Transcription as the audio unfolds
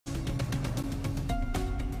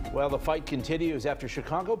Well, the fight continues after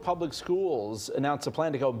Chicago Public Schools announced a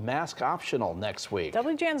plan to go mask optional next week.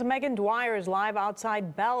 WGN's Megan Dwyer is live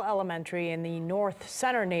outside Bell Elementary in the North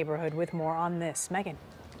Center neighborhood with more on this. Megan.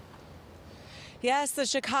 Yes, the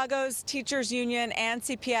Chicago's Teachers Union and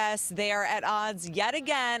CPS, they are at odds yet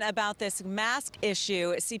again about this mask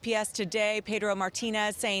issue. CPS today, Pedro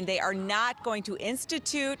Martinez saying they are not going to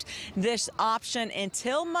institute this option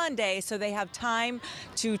until Monday, so they have time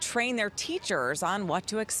to train their teachers on what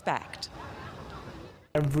to expect.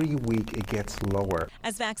 Every week it gets lower.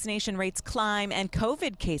 As vaccination rates climb and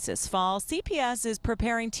COVID cases fall, CPS is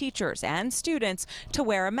preparing teachers and students to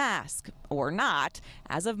wear a mask, or not,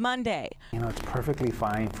 as of Monday. It's perfectly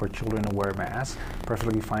fine for children to wear masks,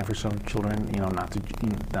 perfectly fine for some children, not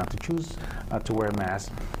to choose to wear a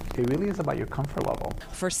mask. It really is about your comfort level.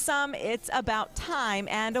 For some, it's about time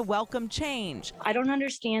and a welcome change. I don't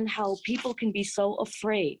understand how people can be so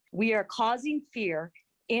afraid. We are causing fear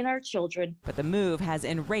in our children. But the move has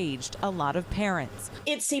enraged a lot of parents.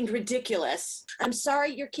 It seemed ridiculous. I'm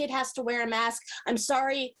sorry your kid has to wear a mask. I'm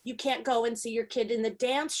sorry you can't go and see your kid in the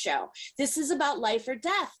dance show. This is about life or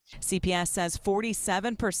death. CPS says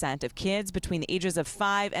 47% of kids between the ages of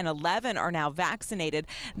 5 and 11 are now vaccinated.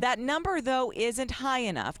 That number, though, isn't high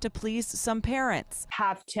enough to please some parents.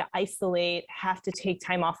 Have to isolate, have to take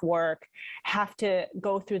time off work, have to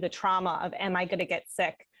go through the trauma of, am I going to get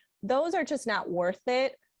sick? Those are just not worth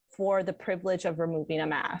it for the privilege of removing a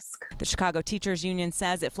mask. The Chicago Teachers Union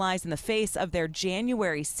says it flies in the face of their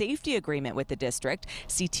January safety agreement with the district.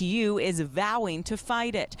 CTU is vowing to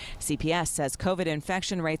fight it. CPS says COVID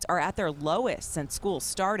infection rates are at their lowest since school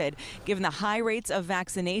started. Given the high rates of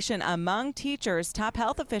vaccination among teachers, top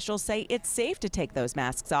health officials say it's safe to take those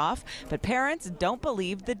masks off, but parents don't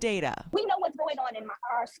believe the data. We know what's going on in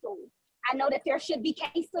our school. I know that there should be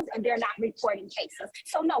cases and they're not reporting cases.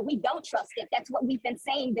 So no, we don't trust it. That's what we've been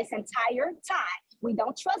saying this entire time. We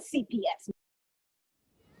don't trust CPS.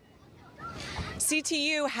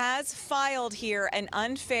 CTU has filed here an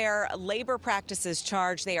unfair labor practices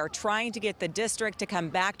charge. They are trying to get the district to come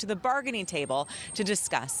back to the bargaining table to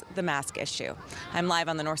discuss the mask issue. I'm live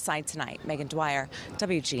on the north side tonight. Megan Dwyer,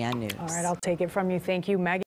 WGN News. All right, I'll take it from you. Thank you, Megan.